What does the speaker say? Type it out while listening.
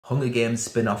Hunger Games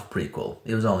spin-off prequel.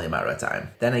 It was only a matter of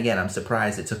time. Then again, I'm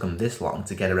surprised it took them this long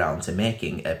to get around to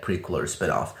making a prequel or a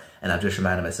spin-off, and I've just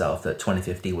reminded myself that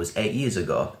 2015 was 8 years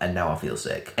ago, and now I feel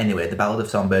sick. Anyway, The Ballad of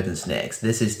Songbirds and Snakes.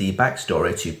 This is the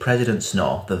backstory to President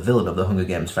Snow, the villain of the Hunger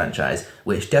Games franchise,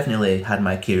 which definitely had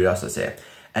my curiosity.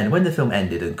 And when the film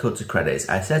ended and cut to credits,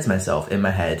 I said to myself in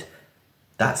my head,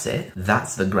 that's it?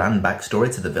 That's the grand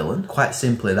backstory to the villain? Quite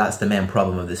simply, that's the main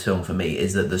problem of this film for me,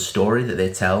 is that the story that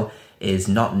they tell is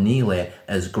not nearly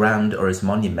as grand or as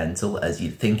monumental as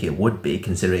you'd think it would be,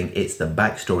 considering it's the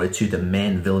backstory to the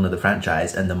main villain of the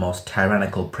franchise and the most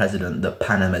tyrannical president that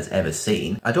Panem has ever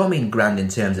seen. I don't mean grand in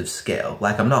terms of scale,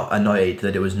 like I'm not annoyed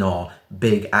that it was no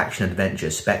big action-adventure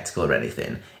spectacle or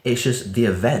anything. It's just the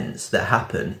events that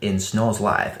happen in Snow's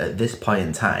life at this point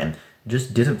in time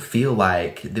just didn't feel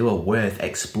like they were worth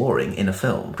exploring in a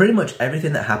film. Pretty much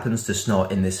everything that happens to Snow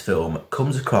in this film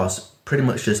comes across pretty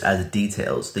much just as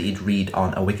details that you'd read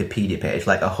on a Wikipedia page,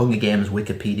 like a Hunger Games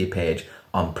Wikipedia page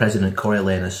on President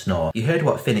Coriolanus Snow. You heard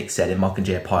what Finnick said in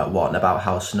Mockingjay Part 1 about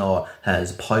how Snow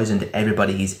has poisoned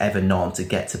everybody he's ever known to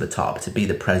get to the top, to be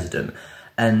the president.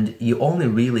 And you only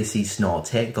really see Snow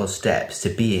take those steps to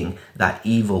being that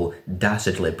evil,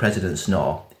 dastardly President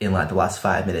Snow in like the last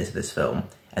 5 minutes of this film.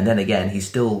 And then again, he's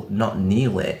still not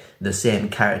nearly the same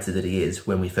character that he is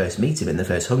when we first meet him in the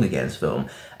first Hunger Games film.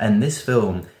 And this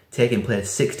film, taking place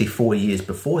 64 years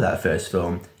before that first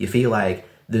film, you feel like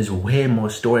there's way more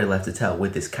story left to tell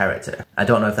with this character. I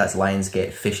don't know if that's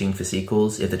Lionsgate fishing for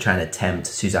sequels, if they're trying to tempt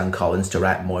Suzanne Collins to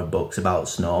write more books about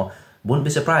Snow. Wouldn't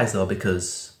be surprised though,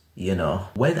 because, you know,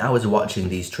 when I was watching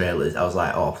these trailers, I was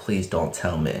like, oh, please don't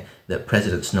tell me that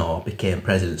President Snow became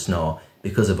President Snow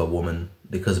because of a woman,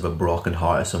 because of a broken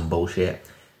heart or some bullshit.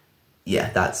 Yeah,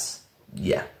 that's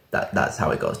how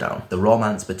it goes down. The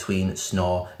romance between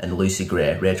Snow and Lucy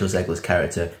Gray, Rachel Zegler's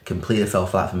character, completely fell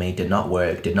flat for me, did not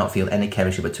work, did not feel any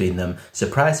chemistry between them.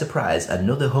 Surprise, surprise,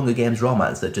 another Hunger Games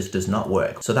romance that just does not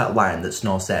work. So that line that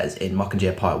Snow says in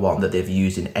Mockingjay Part 1 that they've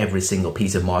used in every single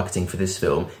piece of marketing for this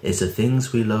film is the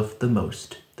things we love the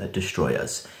most that destroy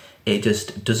us. It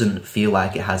just doesn't feel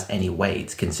like it has any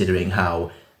weight, considering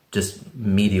how just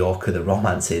mediocre the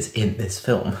romance is in this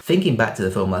film. Thinking back to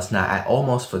the film last night, I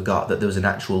almost forgot that there was an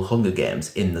actual Hunger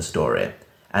Games in the story.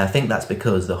 And I think that's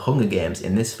because the Hunger Games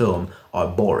in this film are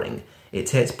boring. It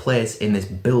takes place in this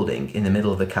building in the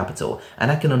middle of the capital, and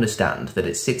I can understand that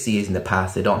it's 60 years in the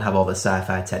past, they don't have all the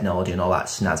sci-fi technology and all that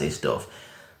snazzy stuff.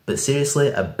 But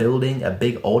seriously, a building, a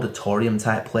big auditorium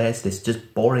type place, this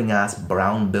just boring ass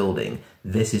brown building,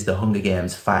 this is the Hunger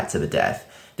Games fight to the death.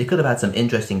 They could have had some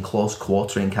interesting close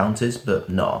quarter encounters, but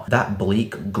no. That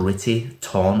bleak, gritty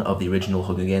tone of the original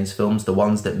Hunger Games films, the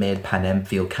ones that made Panem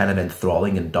feel kind of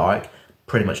enthralling and dark,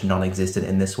 pretty much non-existent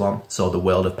in this one. So the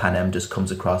world of Panem just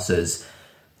comes across as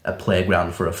a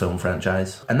playground for a film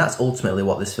franchise. And that's ultimately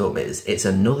what this film is. It's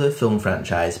another film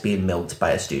franchise being milked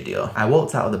by a studio. I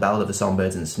walked out of The Ballad of the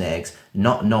Songbirds and Snakes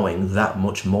not knowing that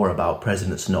much more about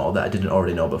President Snow that I didn't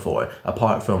already know before,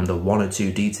 apart from the one or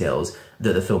two details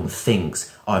that the film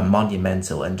thinks are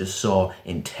monumental and just so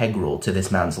integral to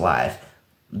this man's life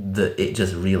that it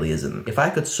just really isn't. If I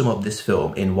could sum up this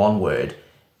film in one word,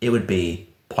 it would be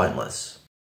pointless.